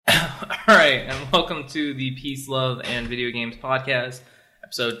All right, and welcome to the Peace, Love, and Video Games podcast,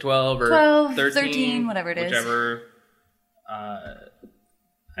 episode 12 or 12, 13, whatever it is. Whichever.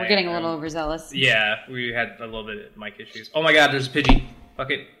 We're getting a little overzealous. Yeah, we had a little bit of mic issues. Oh my god, there's a Pidgey.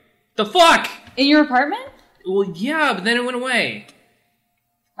 Fuck it. The fuck? In your apartment? Well, yeah, but then it went away.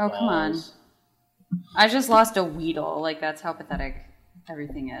 Oh, come on. I just lost a Weedle. Like, that's how pathetic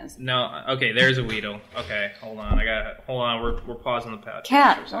everything is. No, okay, there's a Weedle. Okay, hold on. We're pausing the podcast.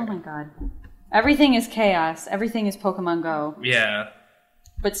 Cat. Oh my god. Everything is chaos. Everything is Pokemon Go. Yeah.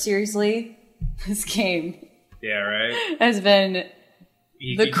 But seriously, this game right? has been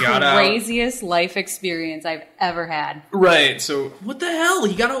the got craziest life experience I've ever had. Right, so what the hell?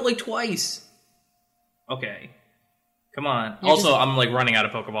 He got out like twice. Okay. Come on. I'm like running out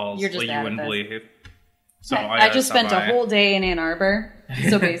of Pokeballs. You're just like you wouldn't believe. So I just spent a whole day in Ann Arbor.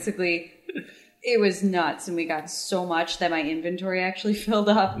 So basically, it was nuts. And we got so much that my inventory actually filled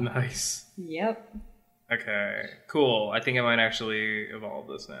up. Nice. Yep. Okay. Cool. I think I might actually evolve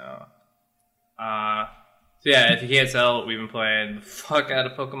this now. So yeah, if you can't tell, we've been playing the fuck out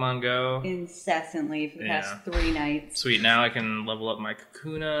of Pokemon Go. Incessantly for the past 3 nights. Sweet. Now I can level up my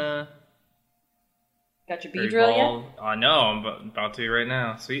Kakuna. Got your Beedrill yet? No, I'm about to right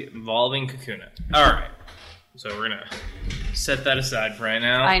now. Sweet. Evolving Kakuna. Alright. So we're going to set that aside for right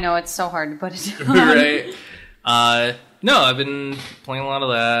now. I know, it's so hard to put it down. Right. No, I've been playing a lot of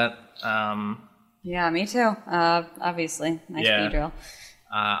that. Yeah, me too. Obviously. Nice Beedrill.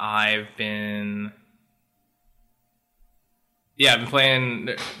 I've been playing...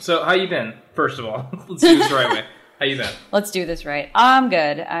 So, how you been, first of all? Let's do this the right way. How you been? Let's do this right. I'm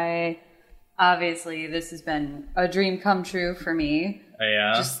good. Obviously, this has been a dream come true for me. Oh,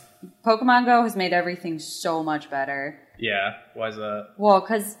 yeah? Just Pokemon Go has made everything so much better. Yeah? Why is that? Well,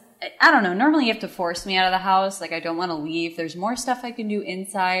 because, I don't know, normally you have to force me out of the house. Like, I don't want to leave. There's more stuff I can do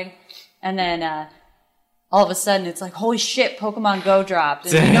inside. And then, all of a sudden, it's like, holy shit, Pokemon Go dropped.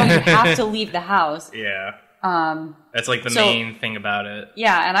 And you have to leave the house. Yeah. That's like the main thing about it.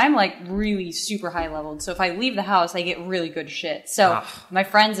 Yeah, and I'm like really super high leveled. So if I leave the house, I get really good shit. So my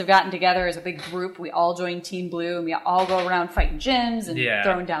friends have gotten together as a big group. We all join Team Blue, and we all go around fighting gyms and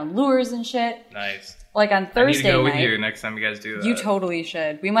throwing down lures and shit. Nice. Like on Thursday I need to go night, with you next time you guys do that. You totally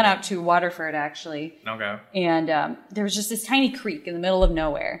should. We went out to Waterford, actually. Okay. And there was just this tiny creek in the middle of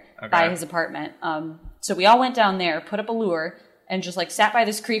nowhere by his apartment. So we all went down there, put up a lure, and just, like, sat by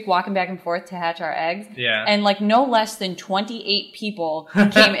this creek walking back and forth to hatch our eggs. Yeah. And, like, no less than 28 people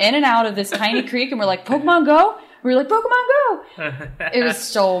came in and out of this tiny creek and were like, Pokemon Go? We were like, Pokemon Go! It was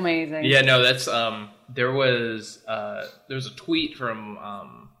so amazing. Yeah, no, that's, there was a tweet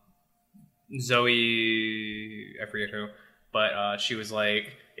from, Zoe, I forget who, but, she was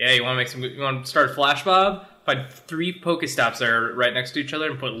like, yeah, you want to start a Flash Bob? Find 3 Pokestops that are right next to each other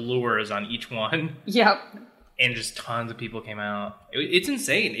and put lures on each one. Yep. And just tons of people came out. It's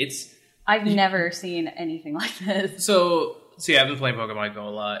insane. I've never seen anything like this. So yeah, I've been playing Pokemon Go a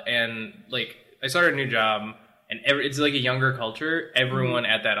lot, and like I started a new job, and it's like a younger culture. Everyone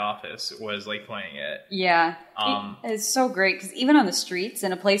at that office was like playing it. Yeah, it's so great because even on the streets,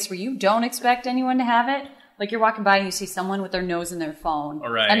 in a place where you don't expect anyone to have it, like you're walking by and you see someone with their nose in their phone,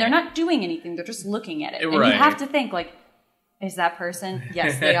 and they're not doing anything; they're just looking at it, and you have to think like, is that person?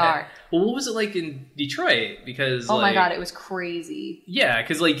 Yes, they are. Well, what was it like in Detroit? Because my god, it was crazy. Yeah,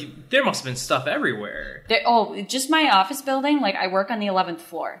 because like there must have been stuff everywhere. Just my office building. Like I work on the 11th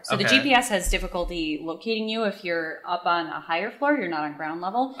floor, so the GPS has difficulty locating you if you're up on a higher floor. You're not on ground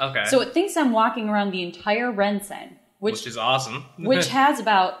level. Okay. So it thinks I'm walking around the entire Rensen. Which is awesome. Which has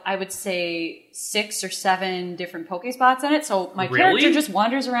about, I would say, 6 or 7 different Pokespots in it. So my character just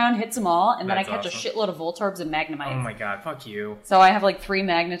wanders around, hits them all, and then I catch a shitload of Voltorbs and Magnemites. Oh my god, fuck you. So I have like 3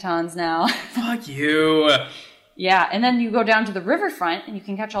 Magnetons now. Fuck you. Yeah, and then you go down to the riverfront and you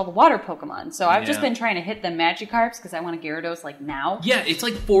can catch all the water Pokemon. So I've just been trying to hit the Magikarps because I want a Gyarados like now. Yeah, it's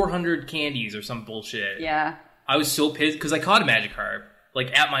like 400 candies or some bullshit. Yeah. I was so pissed because I caught a Magikarp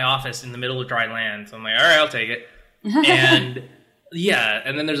like at my office in the middle of dry land. So I'm like, alright, I'll take it. And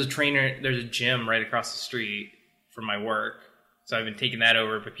and then there's a gym right across the street from my work, so I've been taking that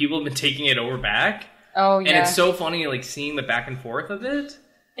over, but people have been taking it over back. Oh yeah, and it's so funny like seeing the back and forth of it.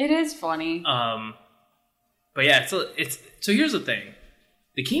 It is funny. But yeah, so here's the thing,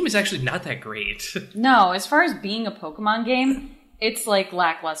 the game is actually not that great. No, as far as being a Pokemon game, it's like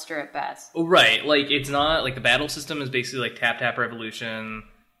lackluster at best. Oh, right, like it's not like the battle system is basically like Tap Revolution.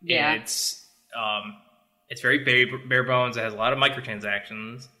 Yeah, it's very bare bones. It has a lot of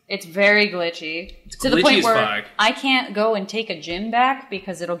microtransactions. It's very glitchy. It's to glitchy the point as where fuck. I can't go and take a gym back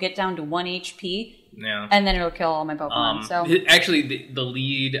because it'll get down to 1 HP Yeah. And then it'll kill all my Pokemon. So actually, the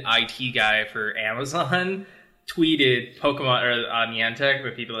lead IT guy for Amazon tweeted Pokemon or Niantic,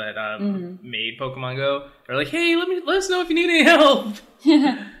 the people that made Pokemon Go. They're like, "Hey, let us know if you need any help."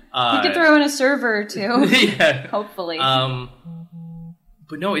 You could throw in a server or two. Yeah. Hopefully.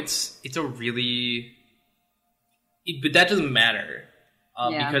 But no, it's a really. But that doesn't matter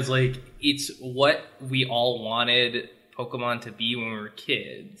because like it's what we all wanted Pokemon to be when we were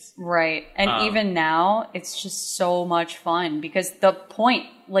kids. Right. And even now, it's just so much fun because the point,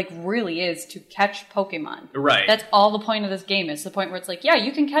 like, really is to catch Pokemon. Right. That's all the point of this game is the point where it's like, yeah,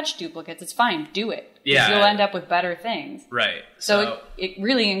 you can catch duplicates. It's fine. Do it. Yeah. You'll end up with better things. Right. So it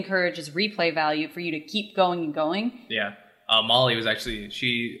really encourages replay value for you to keep going and going. Yeah. Molly was actually,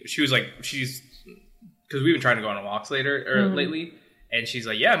 she was like, because we've been trying to go on walks lately. And she's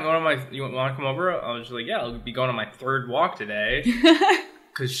like, yeah, I'm going on you want to come over? I was just like, yeah, I'll be going on my third walk today.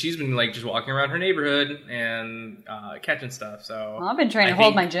 Because she's been like just walking around her neighborhood and catching stuff. So I've been trying to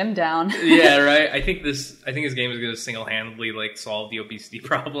hold my gym down. Yeah, right. I think this game is going to single-handedly like solve the obesity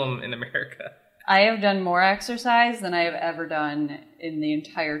problem in America. I have done more exercise than I have ever done in the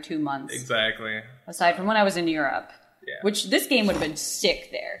entire 2 months. Exactly. Aside from when I was in Europe. Yeah. Which this game would have been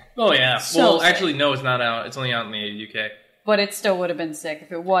sick there. Oh, yeah. So actually, no, it's not out. It's only out in the UK. But it still would have been sick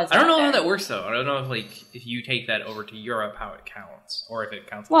if it was. I don't know how that works, though. I don't know if you take that over to Europe, how it counts. Or if it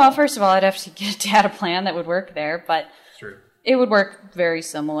counts. Well, first of all, I'd have to get a data plan that would work there. But true. It would work very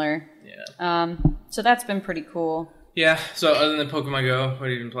similar. Yeah. So that's been pretty cool. Yeah. So other than Pokemon Go, what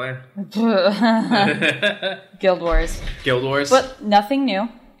have you been playing? Guild Wars. Guild Wars? But nothing new.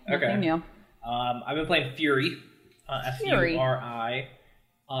 Okay. Nothing new. I've been playing Fury. Fury. F-U-R-I.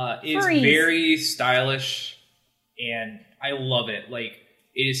 It's very stylish, and I love it. Like,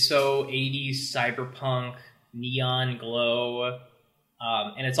 it is so 80s cyberpunk, neon glow,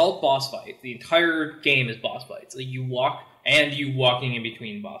 and it's all boss fights. The entire game is boss fights. Like, you walking in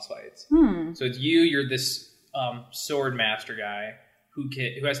between boss fights. So it's you're this sword master guy who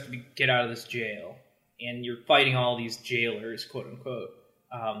has to get out of this jail, and you're fighting all these jailers, quote unquote,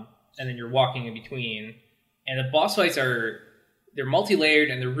 and then you're walking in between. And the boss fights they're multi-layered,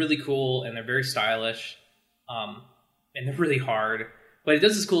 and they're really cool, and they're very stylish, and they're really hard. But it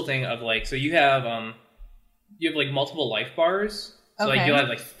does this cool thing of like, so you have like multiple life bars. So like you'll have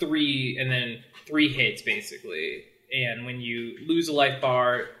like 3 hits basically. And when you lose a life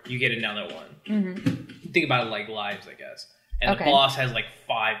bar, you get another one. Mm-hmm. Think about it like lives, I guess. And the boss has like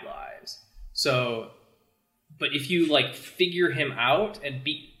 5 lives. So, but if you like figure him out and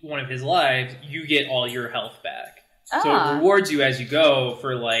beat one of his lives, you get all your health back. So it rewards you as you go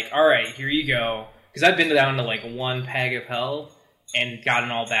for like, all right, here you go. Because I've been down to like 1 peg of health and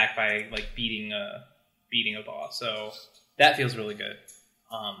gotten all back by like beating a boss. So that feels really good.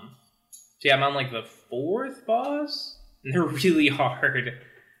 So yeah, I'm on like the 4th boss, and they're really hard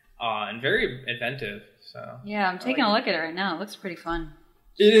and very inventive. So yeah, I'm taking a look at it right now. It looks pretty fun.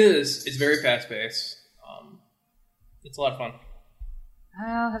 It is. It's very fast paced. It's a lot of fun.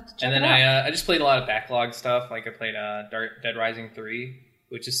 I'll have to check it out. And then I just played a lot of backlog stuff. Like I played Dead Rising 3,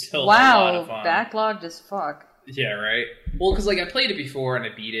 which is still a lot of fun. Wow, backlogged as fuck. Yeah, right? Well, because like I played it before and I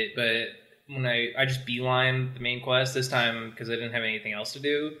beat it, but when I just beelined the main quest this time because I didn't have anything else to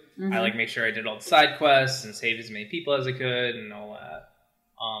do. Mm-hmm. I like make sure I did all the side quests and saved as many people as I could and all that.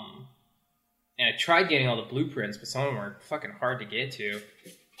 And I tried getting all the blueprints, but some of them were fucking hard to get to.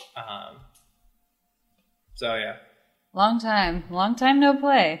 So yeah. Long time no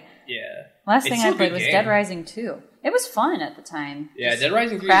play. Yeah. Last thing I played was Dead Rising 2. It was fun at the time. Yeah, Dead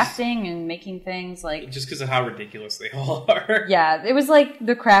Rising 3 crafting and making things like... Just because of how ridiculous they all are. Yeah, it was like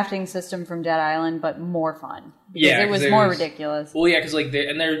the crafting system from Dead Island, but more fun. Because it was more ridiculous. Well, yeah, because like...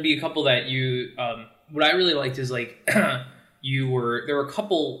 and there would be a couple that you... what I really liked is like... there were a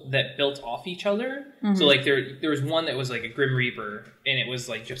couple that built off each other. Mm-hmm. So like there was one that was like a Grim Reaper, and it was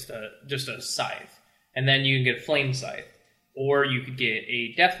like just a scythe. And then you can get a flame scythe. Or you could get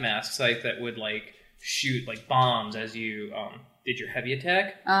a death mask scythe that would like shoot like bombs as you did your heavy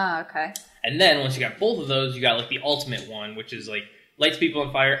attack. Okay. And then once you got both of those, you got like the ultimate one, which is like lights people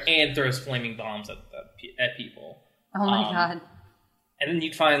on fire and throws flaming bombs at people. Oh my god. And then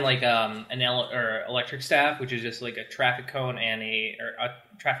you'd find like an electric staff, which is just like a traffic cone and a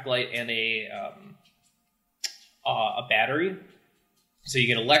traffic light and a battery. So you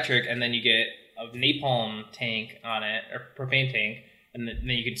get electric, and then you get a napalm tank on it, or propane tank, and then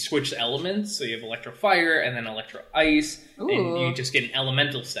you can switch the elements. So you have electro fire and then electro ice, and you just get an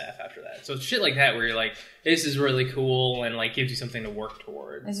elemental staff after that. So it's shit like that where you're like, this is really cool, and like gives you something to work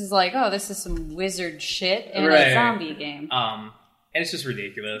toward. This is like, this is some wizard shit in a zombie game. And it's just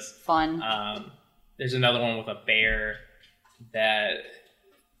ridiculous. Fun. There's another one with a bear that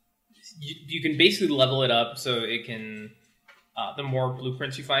you can basically level it up so it can. The more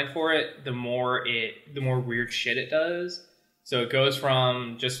blueprints you find for it, the more weird shit it does. So it goes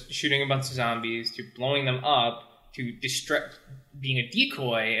from just shooting a bunch of zombies to blowing them up to being a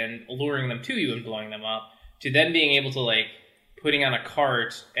decoy and luring them to you and blowing them up to then being able to like putting on a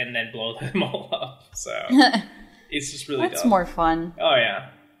cart and then blow them all up. So it's just really That's more fun. Oh yeah.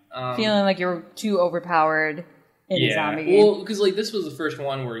 Feeling like you're too overpowered in a zombie game. Well, because like this was the first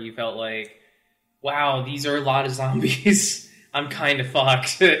one where you felt like, wow, these are a lot of zombies. I'm kind of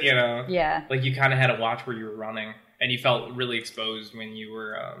fucked, you know? Yeah. Like, you kind of had to watch where you were running, and you felt really exposed when you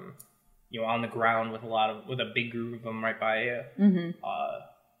were, on the ground with a big group of them right by you. Mm-hmm.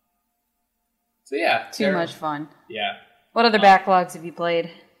 So, yeah. Too much fun. Yeah. What other backlogs have you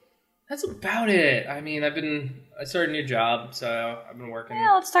played? That's about it. I mean, I started a new job, so I've been working.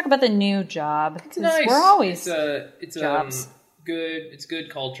 Yeah, let's talk about the new job. It's nice. We're always it's jobs. Good. It's good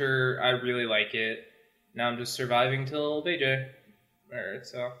culture. I really like it. Now I'm just surviving till payday. Alright,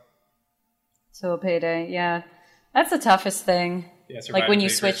 So payday, yeah. That's the toughest thing. Yeah, like when you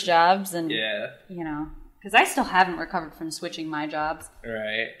switch jobs and, yeah. You know. Because I still haven't recovered from switching my jobs.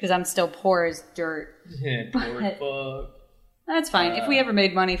 Right. Because I'm still poor as dirt. Yeah, poor fuck. That's fine. If we ever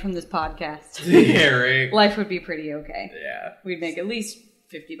made money from this podcast, yeah, right. Life would be pretty okay. Yeah. We'd make at least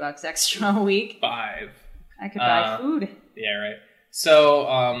 $50 extra a week. 5. I could buy food. Yeah, right.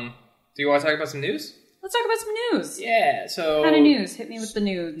 So, do you want to talk about some news? Let's talk about some news. Yeah, so... What kind of news? Hit me with the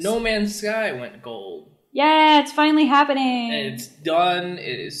news. No Man's Sky went gold. Yeah, it's finally happening. And it's done.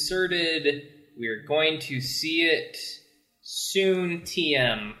 It is certed. We're going to see it soon,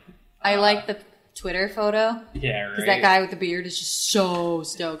 TM. I like the Twitter photo. Yeah, right. Because that guy with the beard is just so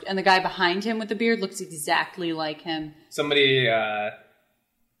stoked. And the guy behind him with the beard looks exactly like him. Somebody...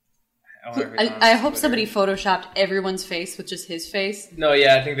 I hope somebody photoshopped everyone's face with just his face. No,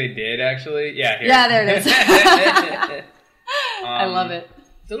 yeah, I think they did, actually. Yeah, here. Yeah, there it is. I love it.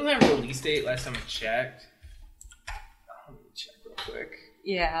 Doesn't have a release date last time I checked. Let me check real quick.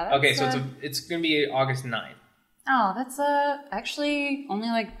 Yeah. Okay, so it's going to be August 9th. Oh, that's actually only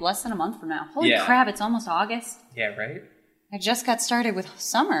like less than a month from now. Holy crap, it's almost August. Yeah, right? I just got started with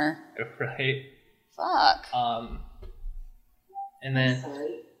summer. Right. Fuck. And then... I'm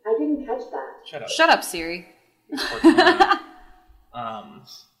sorry. I didn't catch that. Shut up, Siri.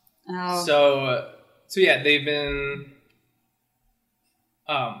 So yeah, they've been.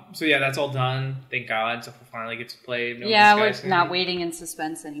 So yeah, that's all done. Thank God. So we'll finally get to play. We're not waiting in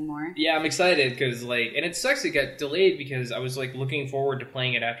suspense anymore. Yeah, I'm excited because and it sucks it got delayed because I was like looking forward to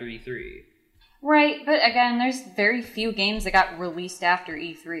playing it after E3. Right, but again, there's very few games that got released after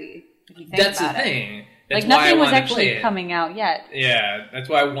E3. If you think that's about the thing. It. That's like nothing was actually coming out yet. Yeah, that's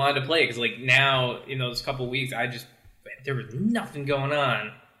why I wanted to play it because like now in those couple of weeks, there was nothing going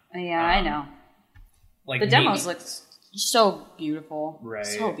on. Yeah, I know. Like the demos look so beautiful, right?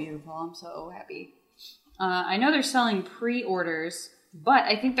 So beautiful. I'm so happy. I know they're selling pre-orders, but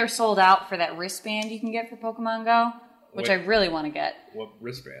I think they're sold out for that wristband you can get for Pokemon Go, which I really want to get. What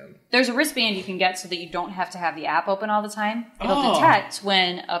wristband? There's a wristband you can get so that you don't have to have the app open all the time. It'll detect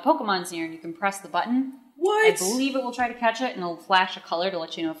when a Pokemon's near and you can press the button. What? I believe it will try to catch it and it'll flash a color to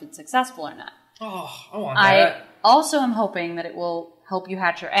let you know if it's successful or not. Oh, I want that. I also am hoping that it will help you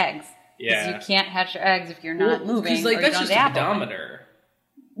hatch your eggs. Yeah. Because you can't hatch your eggs if you're not moving. Because like, that's just a pedometer.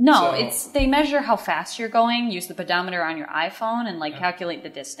 No, they measure how fast you're going, use the pedometer on your iPhone, and like calculate the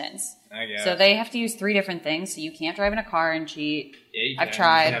distance. I guess. So they have to use 3 different things, so you can't drive in a car and cheat. Yeah, you I've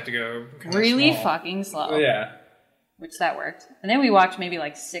tried. You have to go really fucking slow. Oh, yeah. Which that worked. And then we walked maybe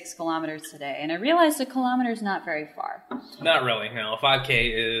like 6 kilometers today, and I realized a kilometer is not very far. Not really, no.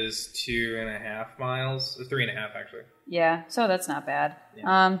 5K is 2.5 miles, or 3.5 actually. Yeah, so that's not bad.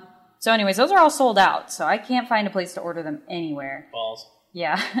 Yeah. So anyways, those are all sold out, so I can't find a place to order them anywhere. Balls.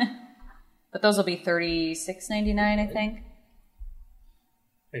 Yeah. But those will be $36.99, I think.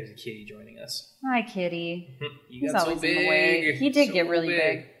 There's a kitty joining us. Hi, kitty. He's always so big. In the way. He did get really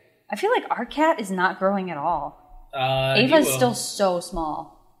big. I feel like our cat is not growing at all. Ava's still so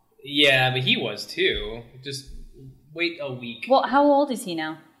small. Yeah, but he was too. Just wait a week. Well, how old is he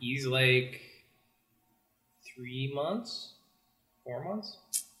now? He's like 3 months? 4 months?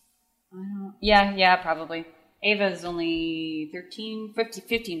 I don't know. Yeah, probably. Ava's only 15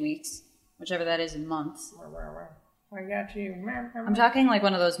 weeks. Whichever that is in months. I got you. I'm talking like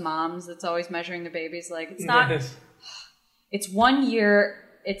one of those moms that's always measuring their babies. Like, it's not... It's 1 year.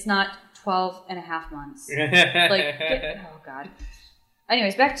 It's not 12 and a half months. Oh, God.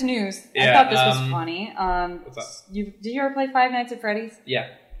 Anyways, back to news. Yeah, I thought this was funny. What's up? Did you ever play Five Nights at Freddy's? Yeah.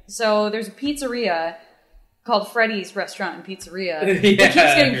 So there's a pizzeria called Freddy's Restaurant and Pizzeria. It keeps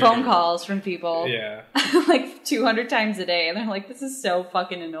getting phone calls from people. Yeah. Like 200 times a day. And they're like, this is so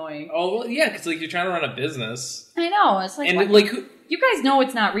fucking annoying. Oh, well, yeah, because like you're trying to run a business. I know. It's like, and like, you guys know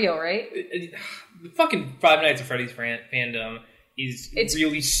it's not real, right? The fucking Five Nights at Freddy's fandom it's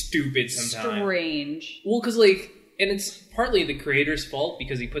really stupid sometimes. Strange. Well, because like, and it's partly the creator's fault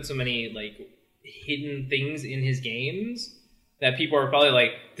because he put so many like hidden things in his games that people are probably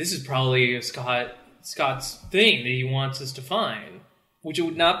like, this is probably Scott's thing that he wants us to find, which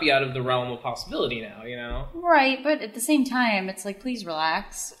would not be out of the realm of possibility now, you know? Right, but at the same time, it's like, please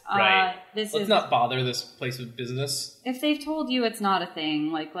relax. Right. Let's not bother this place with business. If they've told you it's not a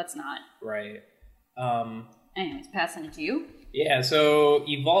thing, like, let's not. Right. Anyways, passing it to you. Yeah, so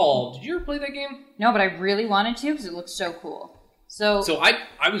Evolve. Did you ever play that game? No, but I really wanted to because it looks so cool. So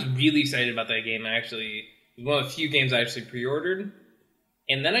I was really excited about that game. It was one of the few games I actually pre-ordered.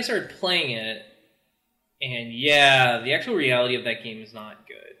 And then I started playing it. And yeah, the actual reality of that game is not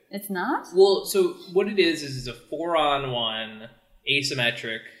good. It's not? Well, so what it is it's a 4-on-1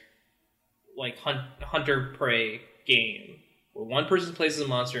 asymmetric, like hunter-prey game where one person plays as a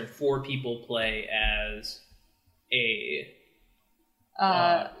monster and 4 people play as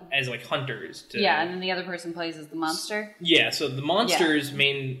as like hunters. Yeah, and then the other person plays as the monster. Yeah, so the monster's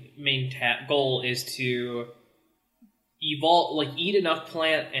main goal is to evolve, like eat enough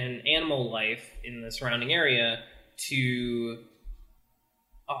plant and animal life in the surrounding area to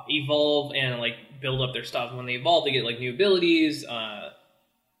evolve and like build up their stuff. When they evolve, they get like new abilities,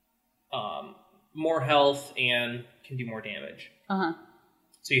 more health, and can do more damage.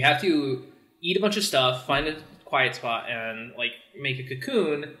 So you have to eat a bunch of stuff, find a quiet spot, and like make a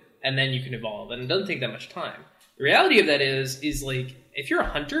cocoon, and then you can evolve. And it doesn't take that much time. The reality of that is like if you're a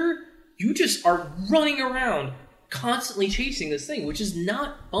hunter, you just are running around constantly chasing this thing, which is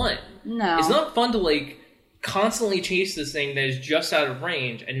not fun. No. It's not fun to like constantly chase this thing that is just out of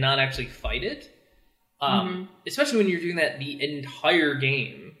range and not actually fight it. Especially when you're doing that the entire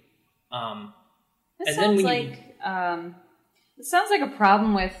game. It sounds like a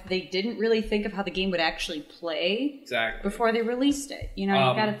problem with they didn't really think of how the game would actually play before they released it. You know,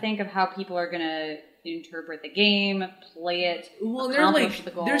 you've got to think of how people are going to interpret the game, play it, accomplish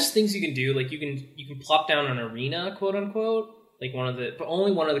the goal. There's things you can do, like you can plop down an arena, quote unquote, like but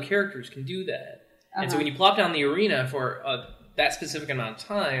only one of the characters can do that. And so when you plop down the arena for that specific amount of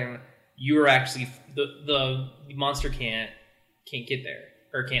time, you are actually the monster can't get there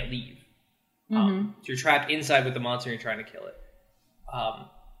or can't leave. So you're trapped inside with the monster and you're trying to kill it.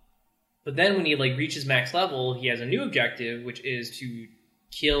 But then when he like reaches max level, he has a new objective, which is to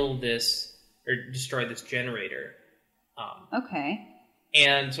kill this or destroy this generator. Okay.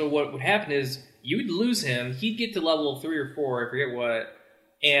 And so what would happen is you would lose him. He'd get to level 3 or 4, I forget what,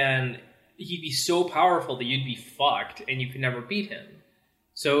 and he'd be so powerful that you'd be fucked and you could never beat him.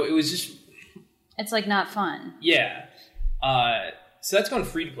 So it was just... It's like not fun. Yeah. So that's going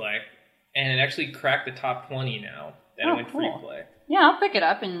free to play. And it actually cracked the top 20 now that it went free to play. Yeah, I'll pick it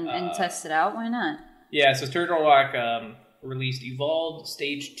up and test it out. Why not? Yeah, so Turtle Rock released Evolved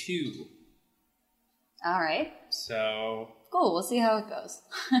Stage 2. All right. So... Cool, we'll see how it goes.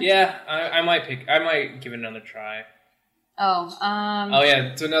 Yeah, I might give it another try. Oh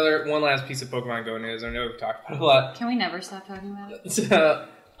yeah, it's one last piece of Pokemon Go news. I know we've talked about it a lot. Can we never stop talking about it?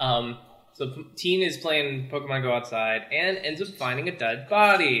 So Teen is playing Pokemon Go outside and ends up finding a dead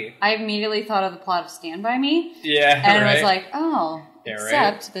body. I immediately thought of the plot of Stand By Me. Yeah, and was like,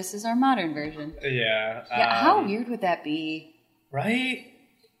 except this is our modern version. Yeah. Yeah, how weird would that be? Right?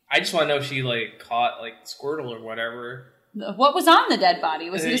 I just want to know if she like caught like Squirtle or whatever. What was on the dead body?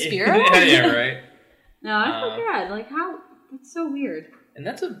 Was it a Spearow? Yeah, right. No, I forgot. Like how? That's so weird. And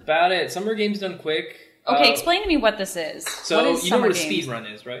that's about it. Summer Games Done Quick. Okay, explain to me what this is. So what is you know what a speedrun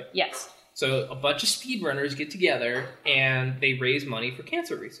is, right? Yes. So a bunch of speedrunners get together and they raise money for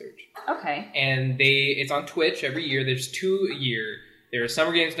cancer research. Okay. And it's on Twitch every year. There's 2 a year. There's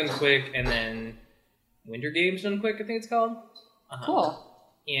Summer Games Done Quick and then Winter Games Done Quick, I think it's called. Cool.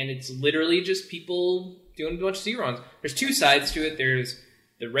 And it's literally just people doing a bunch of speedruns. There's 2 sides to it. There's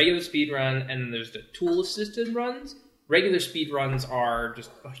the regular speedrun and then there's the tool-assisted runs. Regular speedruns are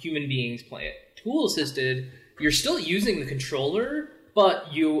just human beings play it. Tool-assisted, you're still using the controller,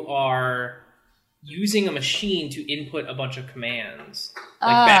 but you are using a machine to input a bunch of commands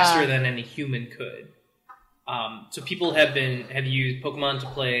faster than any human could. So people have used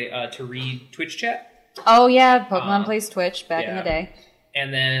Pokemon to read Twitch chat. Oh yeah, Pokemon plays Twitch back in the day.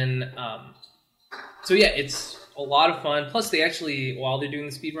 And then, so yeah, it's a lot of fun. Plus, they actually, while they're doing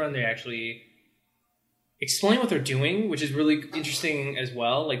the speedrun, they actually explain what they're doing, which is really interesting as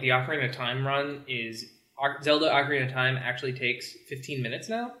well. Like the Ocarina of Time run is Zelda Ocarina of Time actually takes 15 minutes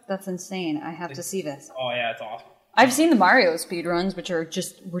now. That's insane. I have to see this. Oh yeah, it's awesome. I've seen the Mario speedruns, which are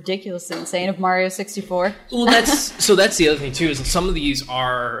just ridiculously insane, of Mario 64. Well, that's the other thing too, is some of these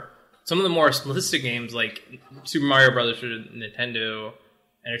are some of the more simplistic games like Super Mario Brothers for Nintendo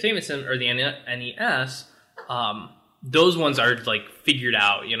Entertainment System or the NES. Those ones are like figured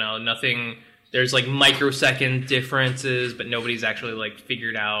out, nothing. There's like microsecond differences, but nobody's actually like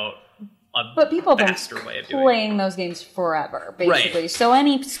figured out but people have been way of playing those games forever, basically. Right. So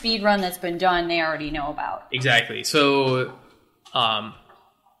any speed run that's been done, they already know about. Exactly. So,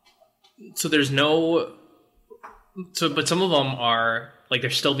 there's no. But some of them are like they're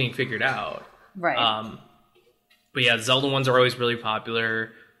still being figured out. Right. But yeah, Zelda ones are always really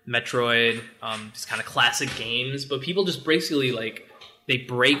popular. Metroid, just kind of classic games. But people just basically like they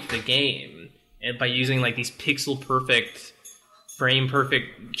break the game and by using like these pixel perfect. Frame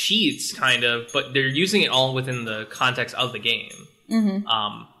perfect cheats, kind of, but they're using it all within the context of the game. Mm-hmm.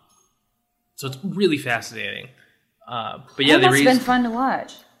 So it's really fascinating. But yeah, that's been fun to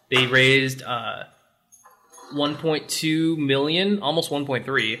watch. They raised 1.2 million, almost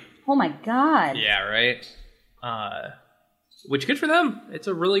 1.3. Oh my god! Yeah, right. Which good for them. It's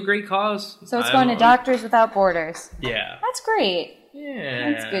a really great cause. So it's going to Doctors Without Borders. Yeah, that's great.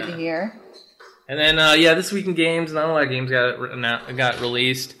 Yeah, that's good to hear. And then, this week in games, not a lot of games got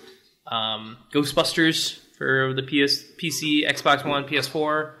released. Ghostbusters for the PC, Xbox One,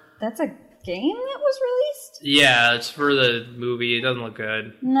 PS4. That's a game that was released? Yeah, it's for the movie. It doesn't look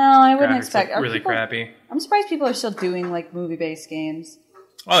good. No, I wouldn't expect. Really crappy. I'm surprised people are still doing like movie-based games.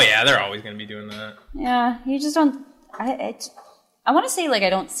 Oh yeah, they're always going to be doing that. Yeah, you just don't. I want to say like I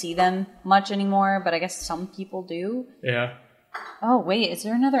don't see them much anymore, but I guess some people do. Yeah. Oh, wait, is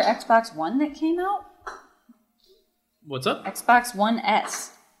there another Xbox One that came out? What's up? Xbox One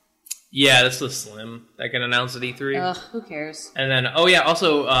S. Yeah, that's the Slim that got announced at E3. Ugh, who cares? And then,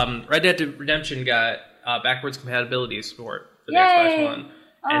 also, Red Dead Redemption got backwards compatibility support for the Yay! Xbox One.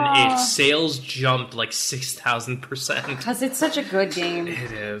 And its sales jumped like 6,000%. Because it's such a good game.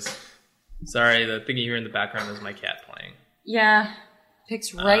 It is. Sorry, the thing you hear in the background is my cat playing. Yeah,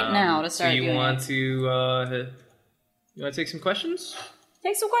 picks right now to start doing. Do you want to... You want to take some questions?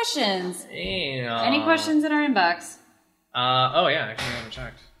 Take some questions. Yeah. Any questions in our inbox? Oh yeah, actually I haven't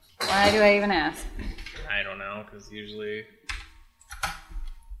checked. Why do I even ask? I don't know, because usually...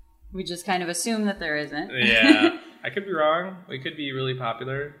 We just kind of assume that there isn't. Yeah. I could be wrong. We could be really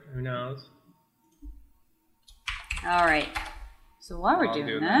popular. Who knows? Alright. So while we're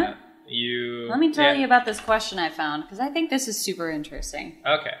doing that... Let me tell you about this question I found, because I think this is super interesting.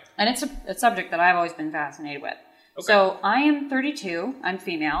 Okay. And it's a subject that I've always been fascinated with. Okay. So, I am 32, I'm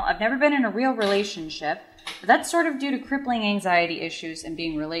female, I've never been in a real relationship, but that's sort of due to crippling anxiety issues and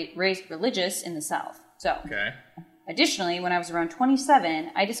being raised religious in the South. So, additionally, when I was around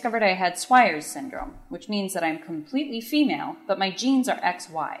 27, I discovered I had Swyer syndrome, which means that I'm completely female, but my genes are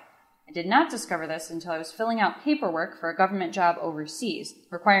XY. I did not discover this until I was filling out paperwork for a government job overseas,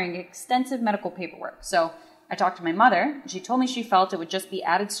 requiring extensive medical paperwork. So, I talked to my mother, and she told me she felt it would just be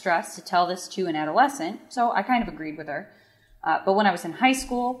added stress to tell this to an adolescent, so I kind of agreed with her. But when I was in high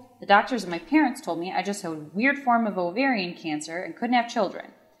school, the doctors and my parents told me I just had a weird form of ovarian cancer and couldn't have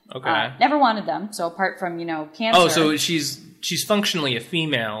children. Okay. Never wanted them, so apart from, cancer... Oh, so she's functionally a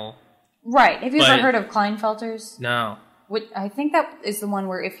female. Right. Have you ever heard of Klinefelters? No. I think that is the one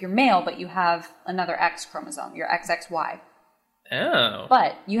where if you're male, but you have another X chromosome, you're XXY. Oh.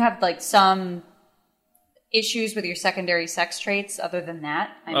 But you have, like, some... issues with your secondary sex traits other than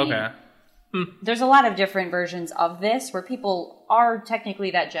that. I mean, there's a lot of different versions of this where people are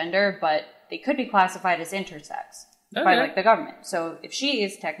technically that gender, but they could be classified as intersex by like the government. So if she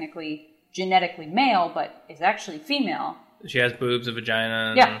is technically genetically male but is actually female, she has boobs, a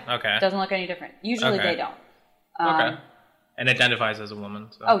vagina. Okay. Doesn't look any different. Usually they don't. And identifies as a woman.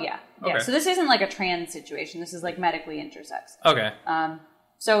 So. Oh yeah. Yeah. So this isn't like a trans situation. This is like medically intersex. Okay.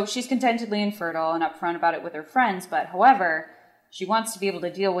 So she's contentedly infertile and upfront about it with her friends, but however, she wants to be able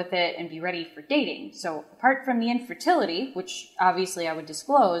to deal with it and be ready for dating. So apart from the infertility, which obviously I would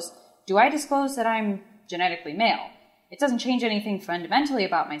disclose, do I disclose that I'm genetically male? It doesn't change anything fundamentally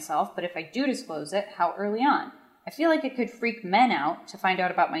about myself, but if I do disclose it, how early on? I feel like it could freak men out to find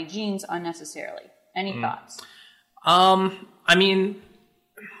out about my genes unnecessarily. Any thoughts? I mean...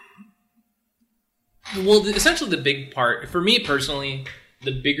 Well, essentially the big part, for me personally...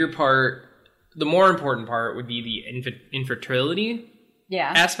 The bigger part, the more important part would be the infertility.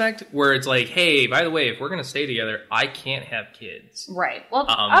 aspect where it's like, hey, by the way, if we're going to stay together, I can't have kids. Right. Well,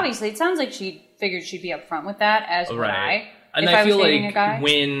 obviously, it sounds like she figured she'd be upfront with that, as would I. And I feel like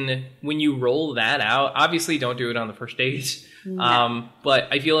when you roll that out, obviously don't do it on the first date. No. But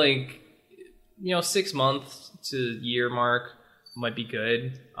I feel like, 6 months to year mark might be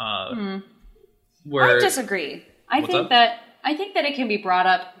good. I disagree. I think that it can be brought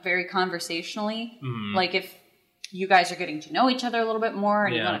up very conversationally. Like if you guys are getting to know each other a little bit more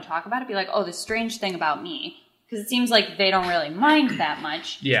and you want to talk about it, be like, oh, this strange thing about me. Because it seems like they don't really mind that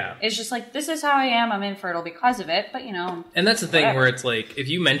much. Yeah. It's just like, this is how I am. I'm infertile because of it. But, And that's the thing where it's like, if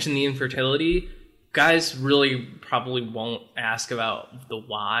you mention the infertility, guys really probably won't ask about the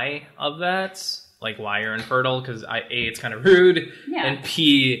why of that. Like, why you're infertile. Because, A, it's kind of rude. Yeah. And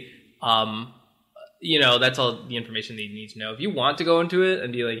B, that's all the information that you need to know. If you want to go into it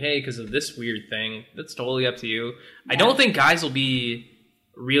and be like, hey, because of this weird thing, that's totally up to you. Yeah. I don't think guys will be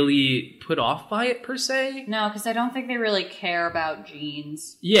really put off by it per se. No, because I don't think they really care about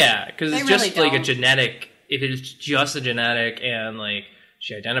genes. Yeah, because it's just like a genetic. If it's just a genetic and like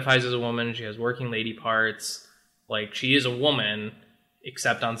she identifies as a woman, she has working lady parts, like she is a woman,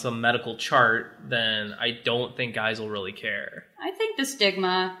 except on some medical chart, then I don't think guys will really care. I think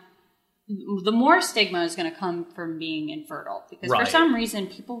the more stigma is going to come from being infertile, because for some reason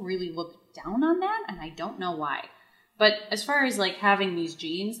people really look down on that, and I don't know why. But as far as like having these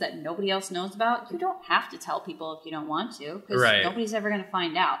genes that nobody else knows about, you don't have to tell people if you don't want to, because nobody's ever going to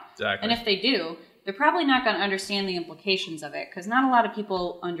find out. Exactly. And if they do, they're probably not going to understand the implications of it, because not a lot of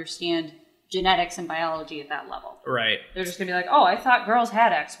people understand genetics and biology at that level. Right. They're just going to be like, oh, I thought girls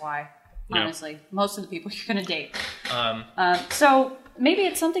had XY. Honestly, most of the people you're going to date. So maybe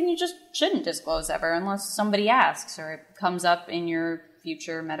it's something you just shouldn't disclose ever unless somebody asks or it comes up in your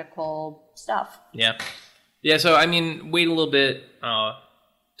future medical stuff. Yeah. Yeah, so, I mean, wait a little bit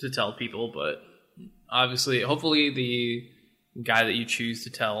to tell people, but obviously, hopefully the guy that you choose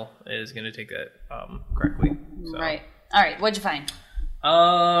to tell is going to take that correctly. So. Right. All right, what'd you find?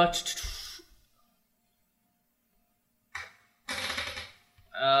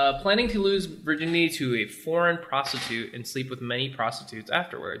 Planning to lose virginity to a foreign prostitute and sleep with many prostitutes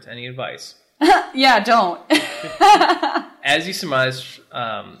afterwards. Any advice? Yeah, don't. As you surmised,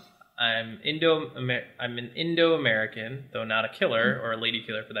 I'm an Indo-American, though not a killer, or a lady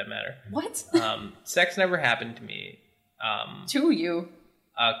killer for that matter. What? Sex never happened to me. To you.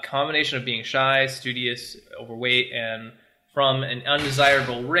 A combination of being shy, studious, overweight, and from an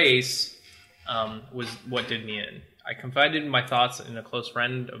undesirable race was what did me in. I confided my thoughts in a close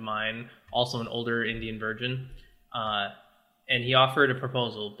friend of mine, also an older Indian virgin, and he offered a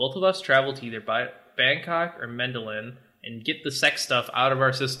proposal. Both of us travel to either Bangkok or Medellin and get the sex stuff out of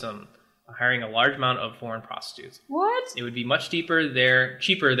our system, hiring a large amount of foreign prostitutes. What? It would be much cheaper there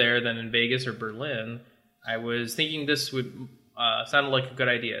than in Vegas or Berlin. I was thinking this would sound like a good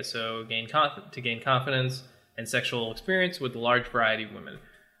idea, so gain confidence and sexual experience with a large variety of women.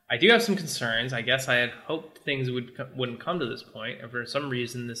 I do have some concerns. I guess I had hoped things wouldn't come to this point, and for some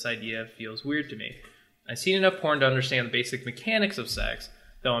reason this idea feels weird to me. I've seen enough porn to understand the basic mechanics of sex,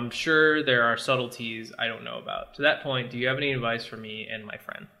 though I'm sure there are subtleties I don't know about. To that point, do you have any advice for me and my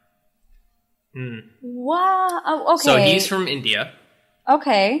friend? Wow. Oh, okay. So he's from India.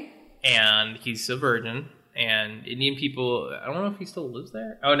 Okay. And he's a virgin. And Indian people, I don't know if he still lives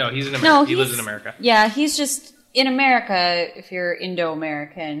there. Oh, no, he's in America. No, he lives in America. Yeah, he's just in America if you're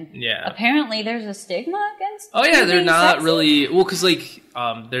Indo-American. Yeah. Apparently there's a stigma against Oh, yeah, they're not sexy. Really... Well, because, like,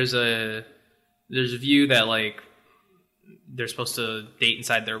 there's a view that, like, they're supposed to date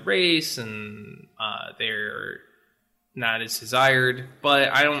inside their race and they're not as desired. But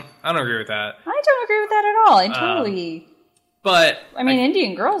I don't agree with that. I don't agree with that at all. I totally... But I mean,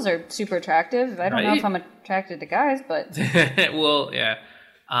 Indian girls are super attractive. I don't know if I'm attracted to guys, but well, yeah.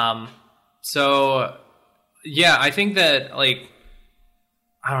 So yeah, I think that like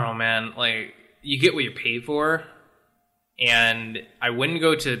I don't know, man. Like you get what you pay for, and I wouldn't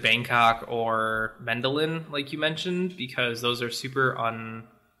go to Bangkok or Medellin like you mentioned because those are super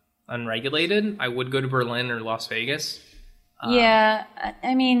unregulated. I would go to Berlin or Las Vegas. Yeah,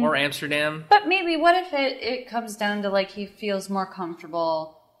 I mean... Or Amsterdam. But maybe, what if it comes down to, like, he feels more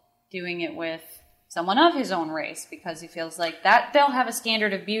comfortable doing it with someone of his own race because he feels like that they'll have a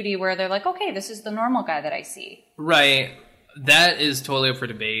standard of beauty where they're like, okay, this is the normal guy that I see. Right. That is totally up for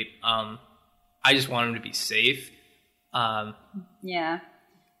debate. I just want him to be safe. Yeah.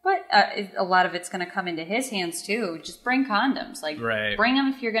 But a lot of it's going to come into his hands, too. Just bring condoms. Like, bring them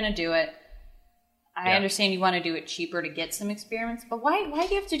if you're going to do it. I understand you want to do it cheaper to get some experiments, but why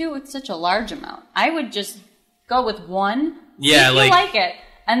do you have to do it with such a large amount? I would just go with one, Yeah, see if you like it.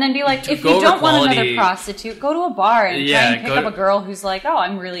 And then be like, if you don't want another prostitute, go to a bar and try and pick up a girl who's like, oh,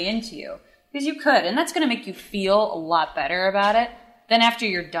 I'm really into you. Because you could. And that's going to make you feel a lot better about it than after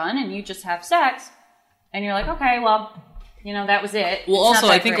you're done and you just have sex. And you're like, okay, well, that was it. Well, also,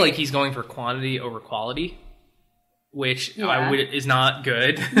 I think like he's going for quantity over quality, which is not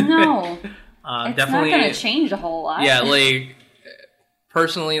good. No. It's definitely not going to change a whole lot. Yeah, like,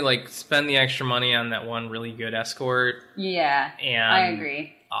 personally, like, spend the extra money on that one really good escort. Yeah, and I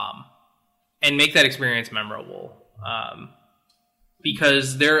agree. And make that experience memorable.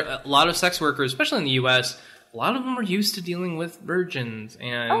 Because there are a lot of sex workers, especially in the U.S., a lot of them are used to dealing with virgins.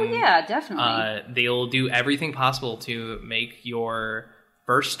 And, oh, yeah, definitely. They'll do everything possible to make your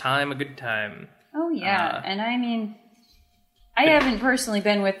first time a good time. Oh, yeah. And I mean, I haven't personally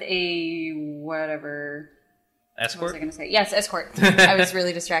been with a whatever... Escort? What was I going to say? Yes, escort. I was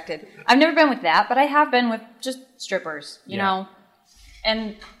really distracted. I've never been with that, but I have been with just strippers, you know?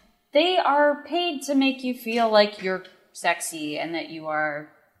 And they are paid to make you feel like you're sexy and that you are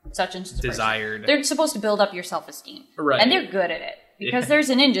such and such a desired. Person. They're supposed to build up your self-esteem. Right. And they're good at it. Because there's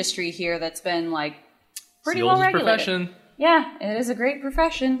an industry here that's been, like, pretty well regulated. Profession. Yeah, it is a great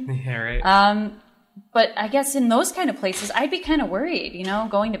profession. Yeah, right. But I guess in those kind of places, I'd be kind of worried,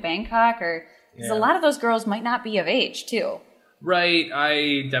 going to Bangkok or... Because a lot of those girls might not be of age, too. Right.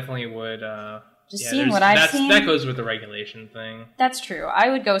 I definitely would... Just seeing what I've seen... That goes with the regulation thing. That's true. I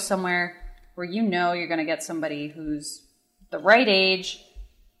would go somewhere where you're going to get somebody who's the right age,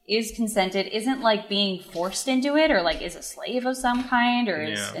 is consented, isn't, like, being forced into it, or, like, is a slave of some kind, or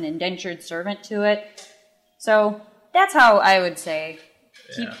is an indentured servant to it. So, that's how I would say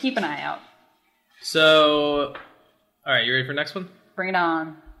keep an eye out. So, all right, you ready for the next one? Bring it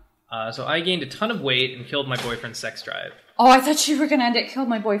on. So I gained a ton of weight and killed my boyfriend's sex drive. Oh, I thought you were going to end it, killed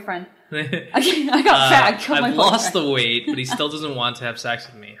my boyfriend. I got fat, killed my boyfriend. I've lost the weight, but he still doesn't want to have sex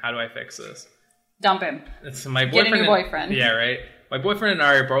with me. How do I fix this? Dump him. It's my boyfriend. Get a new boyfriend. Yeah, right? My boyfriend and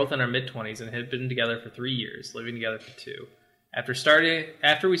I are both in our mid-20s and had been together for 3 years, living together for 2.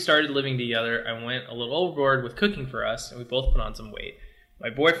 After we started living together, I went a little overboard with cooking for us, and we both put on some weight. My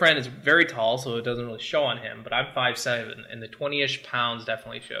boyfriend is very tall, so it doesn't really show on him, but I'm 5'7", and the 20-ish pounds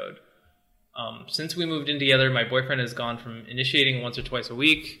definitely showed. Since we moved in together, my boyfriend has gone from initiating once or twice a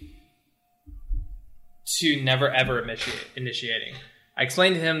week to never ever initiating. I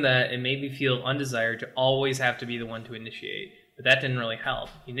explained to him that it made me feel undesired to always have to be the one to initiate, but that didn't really help.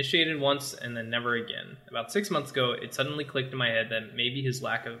 He initiated once and then never again. About 6 months ago, it suddenly clicked in my head that maybe his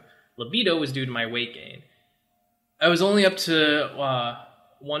lack of libido was due to my weight gain. I was only up to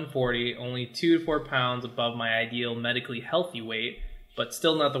 140, only 2 to 4 pounds above my ideal medically healthy weight, but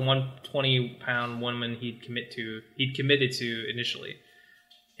still not the 120-pound woman he'd committed to initially.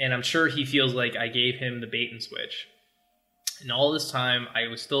 And I'm sure he feels like I gave him the bait and switch. And all this time, I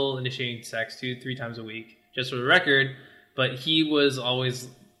was still initiating sex 2-3 times a week, just for the record, but he was always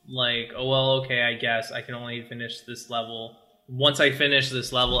like, oh, well, okay, I guess I can only finish this level once I finish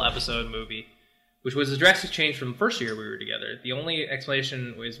this level episode movie, which was a drastic change from the first year we were together. The only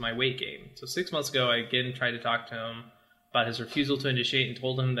explanation was my weight gain. So 6 months ago, I again tried to talk to him about his refusal to initiate and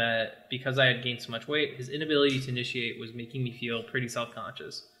told him that because I had gained so much weight, his inability to initiate was making me feel pretty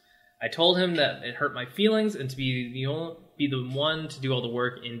self-conscious. I told him that it hurt my feelings and to be the one to do all the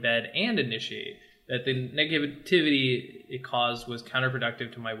work in bed and initiate, that the negativity it caused was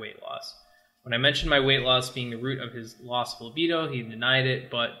counterproductive to my weight loss. When I mentioned my weight loss being the root of his loss of libido, he denied it,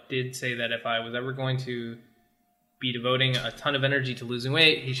 but did say that if I was ever going to be devoting a ton of energy to losing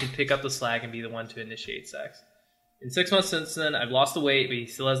weight, he should pick up the slack and be the one to initiate sex. In 6 months since then, I've lost the weight, but he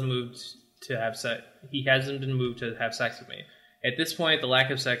still hasn't moved to have sex. He hasn't been moved to have sex with me. At this point, the lack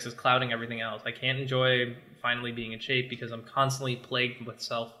of sex is clouding everything else. I can't enjoy finally being in shape because I'm constantly plagued with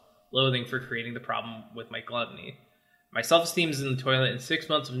self-loathing for creating the problem with my gluttony. My self-esteem is in the toilet, and 6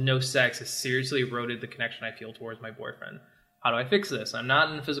 months of no sex has seriously eroded the connection I feel towards my boyfriend. How do I fix this? I'm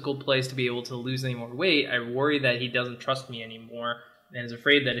not in a physical place to be able to lose any more weight. I worry that he doesn't trust me anymore and is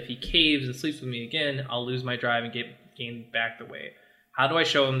afraid that if he caves and sleeps with me again, I'll lose my drive and gain back the weight. How do I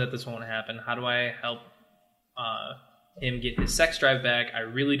show him that this won't happen? How do I help him get his sex drive back? I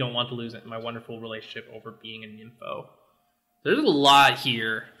really don't want to lose my wonderful relationship over being a nympho. There's a lot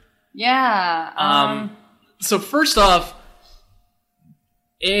here. Yeah. So first off,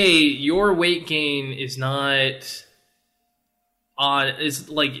 your weight gain is not is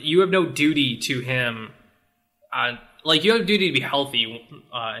like you have no duty to him. Like you have a duty to be healthy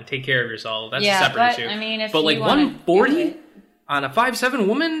and take care of yourself. That's a separate issue. I mean, if but like 140 on a 5'7"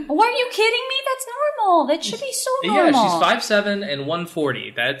 woman? Oh, are you kidding me? That's normal. That should be so normal. Yeah, she's 5'7" and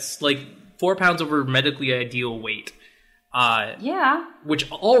 140. That's like 4 pounds over medically ideal weight. Yeah.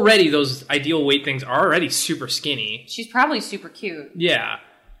 Which already, those ideal weight things are already super skinny. She's probably super cute. Yeah.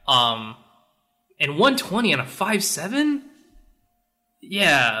 And 120 on a 5'7"?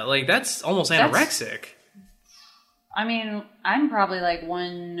 Yeah, like, that's almost anorexic. I mean, I'm probably like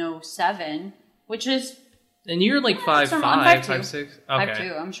 107, which is... And you're like 5'5", 5'6". Okay.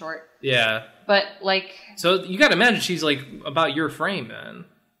 5'2", I'm short. Yeah. But, like... So, you gotta imagine she's, like, about your frame, then.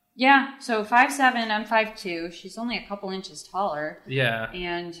 Yeah, so 5'7", I'm 5'2". She's only a couple inches taller. Yeah.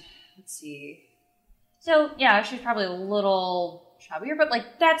 And, let's see... So, yeah, she's probably a little chubbier, but,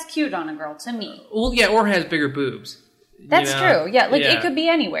 like, that's cute on a girl, to me. Well, yeah, or has bigger boobs. That's true. Yeah, like, it could be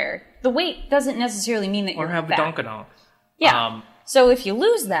anywhere. The weight doesn't necessarily mean that you're fat. Or have a donkanonk. Yeah. So if you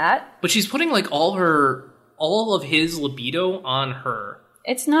lose that... But she's putting, like, all of his libido on her.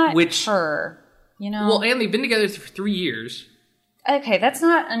 It's not her, you know? Well, and they've been together for 3 years. Okay, that's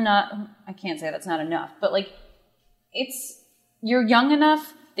not enough. I can't say that's not enough. But, like, you're young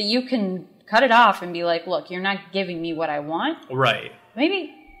enough that you can cut it off and be like, look, you're not giving me what I want. Right.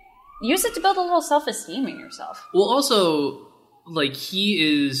 Maybe use it to build a little self-esteem in yourself. Well, also, like,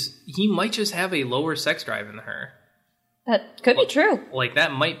 he might just have a lower sex drive than her. That could be true. Like,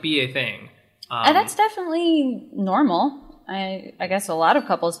 that might be a thing. And that's definitely normal. I guess a lot of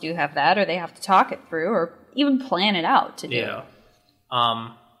couples do have that, or they have to talk it through, or even plan it out to do. Yeah.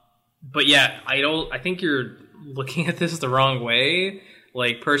 But yeah, I think you're looking at this the wrong way.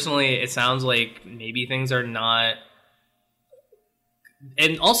 Like, personally, it sounds like maybe things are not...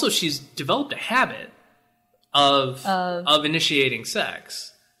 And also, she's developed a habit of initiating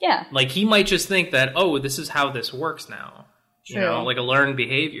sex. Yeah. Like, he might just think that, oh, this is how this works now. True. You know, like a learned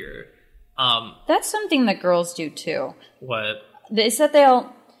behavior. That's something that girls do, too. What? Is that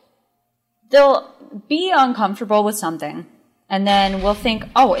they'll be uncomfortable with something, and then we'll think,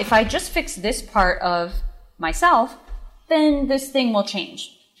 oh, if I just fix this part of myself, then this thing will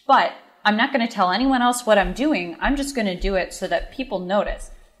change. But I'm not going to tell anyone else what I'm doing. I'm just going to do it so that people notice.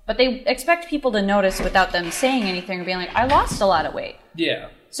 But they expect people to notice without them saying anything or being like, I lost a lot of weight. Yeah.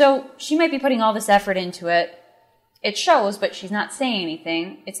 So she might be putting all this effort into it. It shows, but she's not saying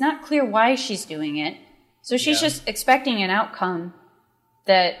anything. It's not clear why she's doing it. So she's just expecting an outcome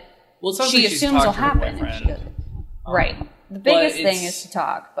that she assumes will happen if she does it. Right. The biggest thing is to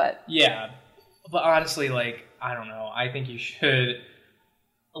talk, but... Yeah. But honestly, like, I don't know. I think you should...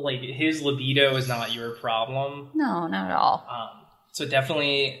 Like, his libido is not your problem. No, not at all. So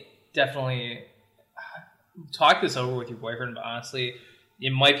definitely talk this over with your boyfriend, but honestly,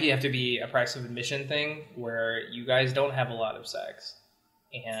 it might have to be a practice of admission thing where you guys don't have a lot of sex.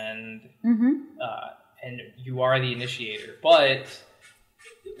 And and you are the initiator. But,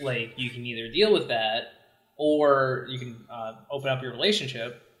 like, you can either deal with that or you can open up your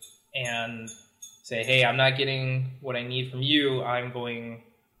relationship and say, hey, I'm not getting what I need from you. I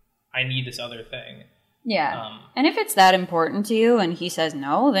need this other thing. Yeah. And if it's that important to you and he says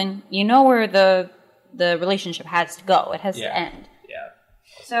no, then you know where the relationship has to go. It has to end. Yeah.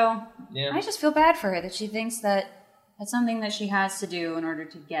 So I just feel bad for her that she thinks that that's something that she has to do in order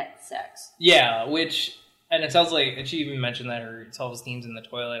to get sex. Yeah, and it sounds like, and she even mentioned that her self-esteem's in the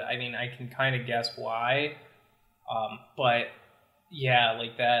toilet. I mean, I can kind of guess why. But yeah,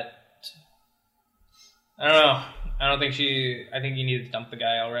 like that, I don't know. I think you need to dump the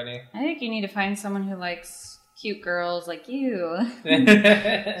guy already. I think you need to find someone who likes cute girls like you.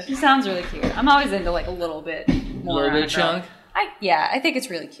 She sounds really cute. I'm always into like a little bit more. A little bit chunk? I think it's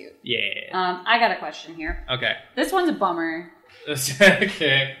really cute. Yeah. I got a question here. Okay. This one's a bummer.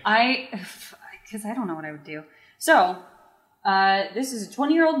 Okay. Because I don't know what I would do. So, this is a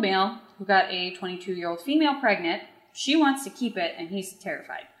 20-year-old male who got a 22-year-old female pregnant. She wants to keep it, and he's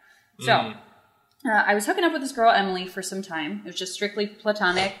terrified. So... I was hooking up with this girl, Emily, for some time. It was just strictly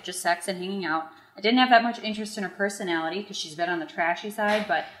platonic, just sex and hanging out. I didn't have that much interest in her personality because she's been on the trashy side,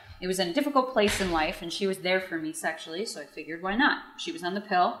 but it was in a difficult place in life, and she was there for me sexually, so I figured why not? She was on the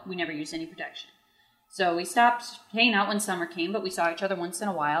pill. We never used any protection. So we stopped hanging out when summer came, but we saw each other once in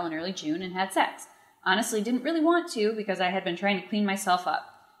a while in early June and had sex. Honestly, didn't really want to because I had been trying to clean myself up.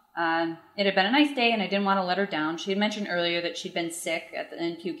 It had been a nice day and I didn't want to let her down. She had mentioned earlier that she'd been sick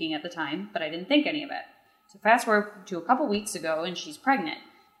and puking at the time, but I didn't think any of it. So fast forward to a couple weeks ago and she's pregnant.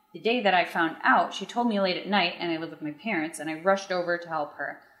 The day that I found out, she told me late at night and I lived with my parents and I rushed over to help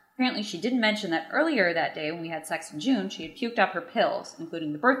her. Apparently she didn't mention that earlier that day when we had sex in June, she had puked up her pills,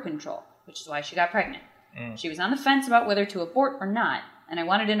 including the birth control, which is why she got pregnant. She was on the fence about whether to abort or not, and I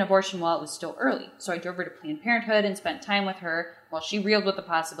wanted an abortion while it was still early, so I drove her to Planned Parenthood and spent time with her while she reeled with the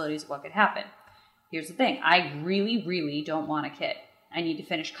possibilities of what could happen. Here's the thing. I really, really don't want a kid. I need to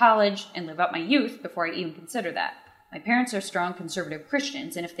finish college and live out my youth before I even consider that. My parents are strong conservative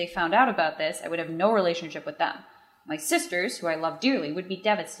Christians, and if they found out about this, I would have no relationship with them. My sisters, who I love dearly, would be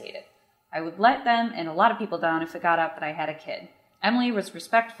devastated. I would let them and a lot of people down if it got out that I had a kid. Emily was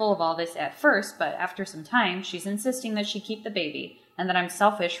respectful of all this at first, but after some time, she's insisting that she keep the baby, and that I'm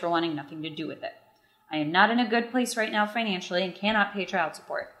selfish for wanting nothing to do with it. I am not in a good place right now financially and cannot pay child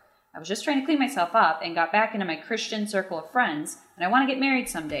support. I was just trying to clean myself up and got back into my Christian circle of friends, and I want to get married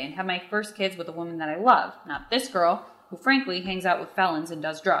someday and have my first kids with a woman that I love, not this girl, who frankly hangs out with felons and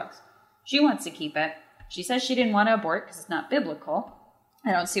does drugs. She wants to keep it. She says she didn't want to abort because it's not biblical.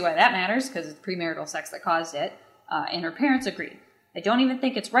 I don't see why that matters because it's premarital sex that caused it, and her parents agreed. I don't even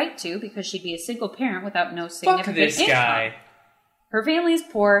think it's right to because she'd be a single parent without no significant income. Fuck this guy. Her family is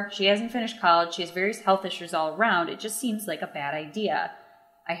poor, she hasn't finished college, she has various health issues all around. It just seems like a bad idea.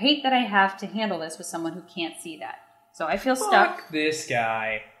 I hate that I have to handle this with someone who can't see that. So I feel stuck. Fuck this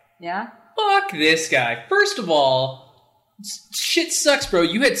guy. Yeah? Fuck this guy. First of all, shit sucks, bro.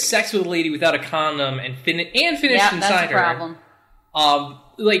 You had sex with a lady without a condom and finished inside her. Yeah, that's a problem.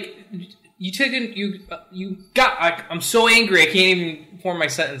 You took it, you got, I'm so angry I can't even form my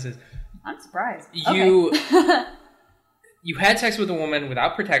sentences. I'm surprised. You had sex with a woman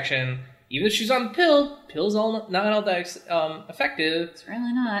without protection, even if she's on the pill. Pill's not all that effective. It's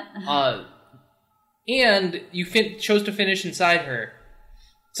really not. And you chose to finish inside her.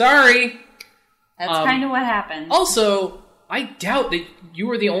 Sorry. That's kind of what happened. Also, I doubt that you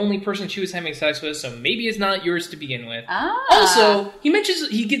were the only person she was having sex with, so maybe it's not yours to begin with. Also, he mentions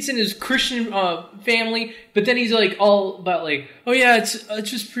he gets in his Christian family, but then he's like all about like, oh yeah, it's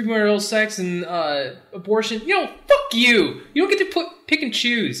just premarital sex and abortion. Fuck you. You don't get to pick and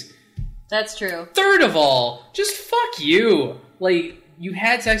choose. That's true. Third of all, just fuck you. Like, you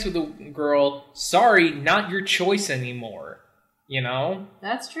had sex with a girl. Sorry, not your choice anymore.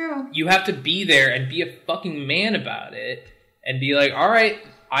 That's true. You have to be there and be a fucking man about it. And be like, all right,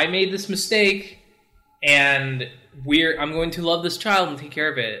 I made this mistake, and I'm going to love this child and take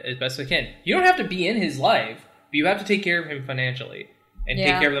care of it as best I can. You don't have to be in his life, but you have to take care of him financially and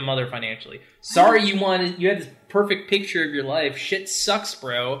take care of the mother financially. Sorry, you had this perfect picture of your life. Shit sucks,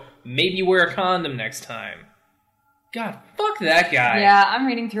 bro. Maybe wear a condom next time. God, fuck that guy. Yeah, I'm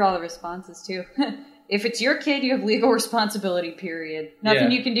reading through all the responses too. If it's your kid, you have legal responsibility. Period.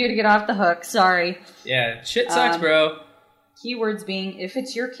 Nothing you can do to get off the hook. Sorry. Yeah, shit sucks, bro. Keywords being, if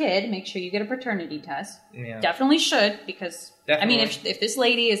it's your kid, make sure you get a paternity test. Yeah. Definitely should, because, if this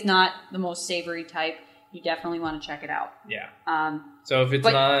lady is not the most savory type, you definitely want to check it out. Yeah. So if it's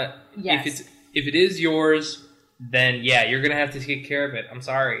not, if it is yours, then you're going to have to take care of it. I'm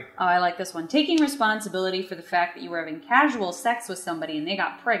sorry. Oh, I like this one. Taking responsibility for the fact that you were having casual sex with somebody and they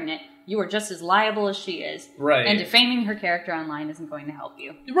got pregnant, you are just as liable as she is. Right. And defaming her character online isn't going to help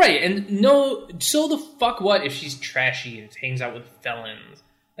you. Right. And so the fuck what if she's trashy and hangs out with felons?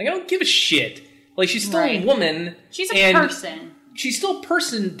 Like, I don't give a shit. Like, she's still a woman. She's a person. She's still a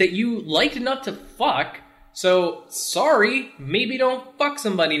person that you liked enough to fuck. So, sorry, maybe don't fuck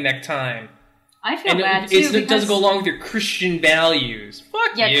somebody next time. I feel bad, too, it doesn't go along with your Christian values.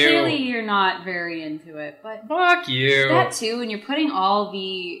 Fuck you. Yeah, clearly you're not very into it, but... Fuck you. That, too, and you're putting all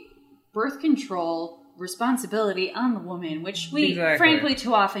the birth control responsibility on the woman, which we, frankly,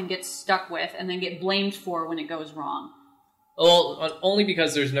 too often get stuck with and then get blamed for when it goes wrong. Well, only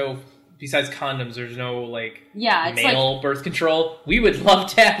because besides condoms, there's no, male birth control. We would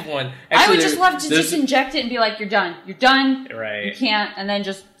love to have one. Actually, I would just love to just inject it and be like, you're done. You're done. Right. You can't, and then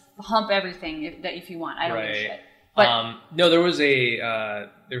just hump everything if you want. I don't give a shit. But no, there was you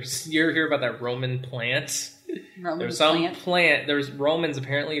ever hear about that Roman plant? There's some plant. Romans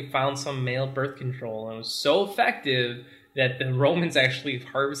apparently found some male birth control, and it was so effective that the Romans actually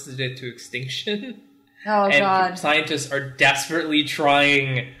harvested it to extinction. Oh, and God. Scientists are desperately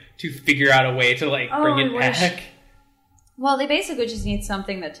trying to figure out a way to bring it back. Well, they basically just need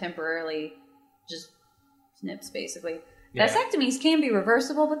something that temporarily just snips, basically. Yeah. Vasectomies can be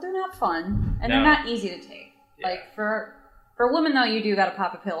reversible, but they're not fun, and they're not easy to take. Yeah. For a woman, though, you do got to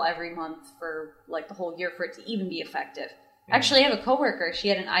pop a pill every month for the whole year for it to even be effective. Mm-hmm. Actually, I have a coworker. She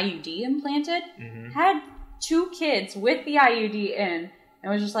had an IUD implanted, had 2 kids with the IUD in,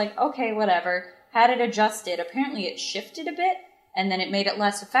 and was just like, okay, whatever. Had it adjusted. Apparently, it shifted a bit, and then it made it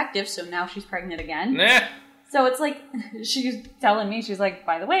less effective. So now she's pregnant again. Nah. So it's like she's telling me, she's like,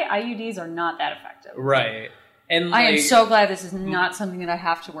 by the way, IUDs are not that effective. Right. And I am so glad this is not something that I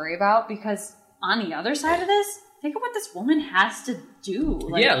have to worry about, because on the other side of this, think of what this woman has to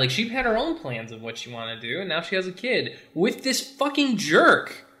do. She had her own plans of what she wanted to do, and now she has a kid with this fucking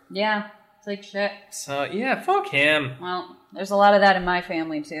jerk. Yeah. It's like shit. So, yeah, fuck him. Well, there's a lot of that in my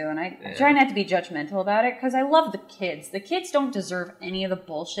family, too. And I try not to be judgmental about it because I love the kids. The kids don't deserve any of the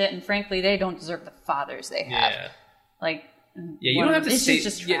bullshit. And frankly, they don't deserve the fathers they have. Yeah. Like, yeah, you don't have to stay.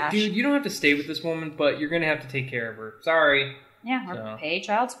 Yeah, dude, you don't have to stay with this woman, but you're going to have to take care of her. Sorry. Yeah, or pay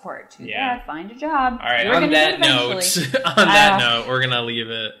child support. Too bad. Find a job. All right, on that note, we're going to leave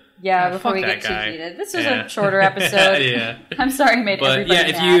it. Yeah, before we get too heated. This was a shorter episode. Yeah. I'm sorry I made everybody mad.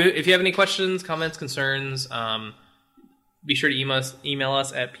 If you have any questions, comments, concerns, be sure to email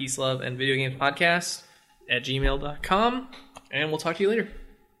us at peaceloveandvideogamespodcast@gmail.com, and we'll talk to you later.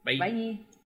 Bye. Bye.